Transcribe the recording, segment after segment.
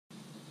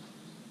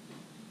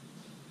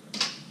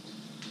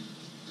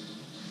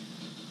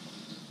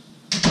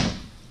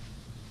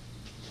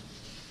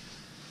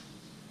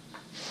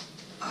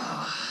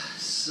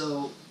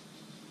So,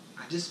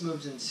 I just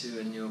moved into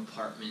a new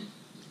apartment.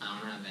 I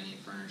don't have any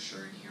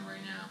furniture in here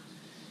right now.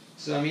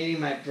 So I'm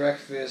eating my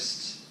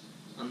breakfast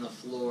on the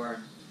floor.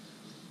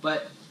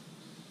 But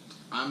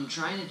I'm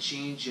trying to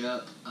change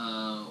up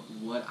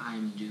what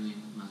I'm doing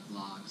with my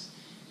vlogs.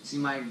 See,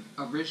 my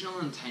original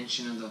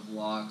intention of the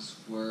vlogs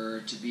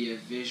were to be a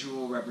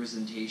visual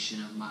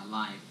representation of my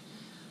life.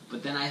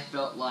 But then I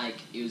felt like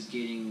it was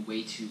getting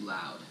way too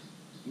loud.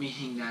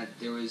 Meaning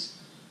that there was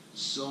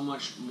so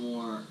much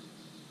more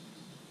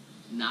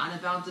not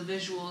about the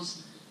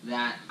visuals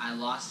that I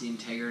lost the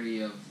integrity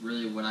of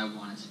really what I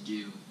wanted to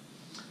do.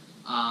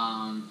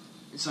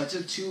 So I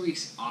took 2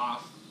 weeks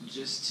off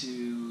just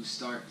to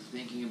start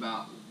thinking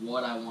about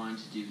what I wanted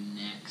to do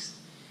next.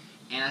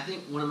 And I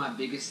think one of my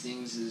biggest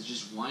things is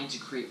just wanting to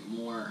create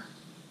more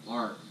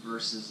art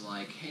versus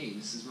like, hey,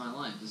 this is my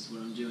life, this is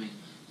what I'm doing.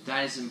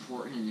 That is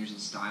important and there's a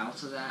style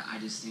to that. I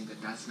just think that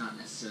that's not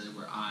necessarily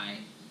where I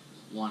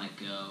want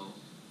to go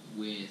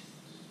with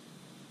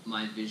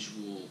my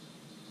visual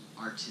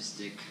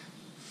artistic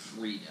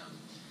freedom,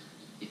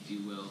 if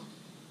you will.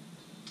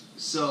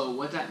 So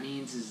what that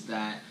means is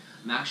that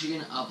I'm actually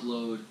going to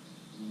upload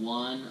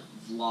one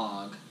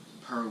vlog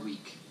per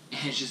week.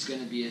 And it's just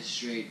going to be a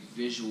straight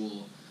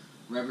visual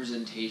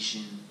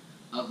representation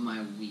of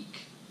my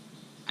week.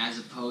 As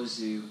opposed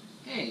to,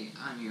 hey,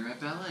 I'm here at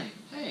ballet.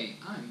 Hey,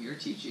 I'm here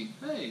teaching.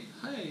 Hey,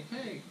 hey,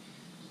 hey.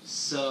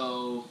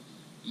 So,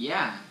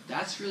 yeah,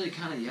 that's really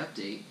kind of the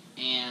update.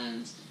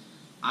 And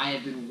I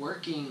have been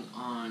working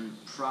on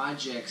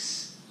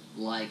projects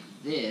like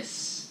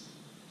this.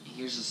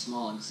 Here's a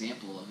small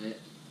example of it.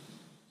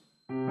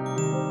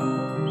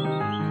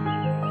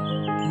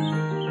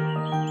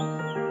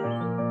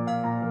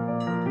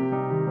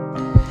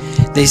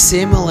 They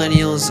say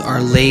millennials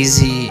are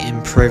lazy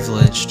and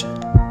privileged.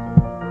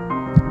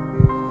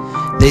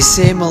 They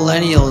say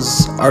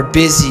millennials are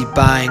busy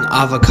buying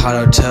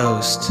avocado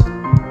toast.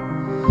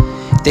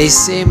 They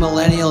say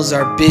millennials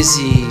are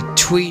busy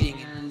tweeting.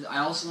 And I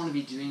also want to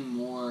be doing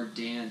more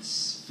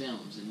dance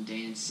films and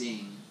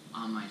dancing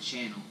on my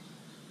channel,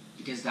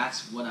 because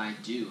that's what I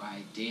do.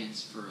 I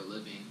dance for a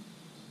living,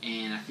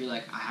 and I feel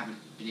like I haven't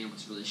been able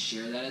to really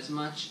share that as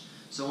much.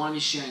 So I want to be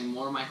sharing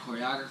more of my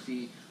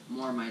choreography,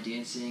 more of my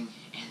dancing,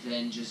 and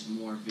then just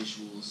more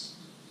visuals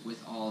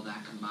with all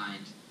that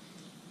combined.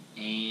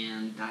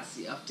 And that's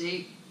the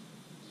update.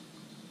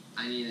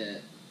 I need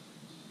to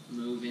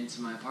move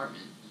into my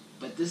apartment.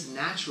 But this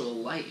natural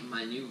light in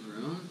my new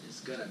room is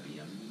gonna be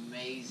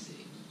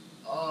amazing.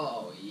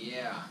 Oh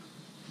yeah.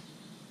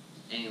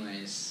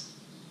 Anyways,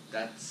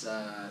 that's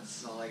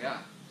all I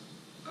got.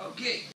 Okay.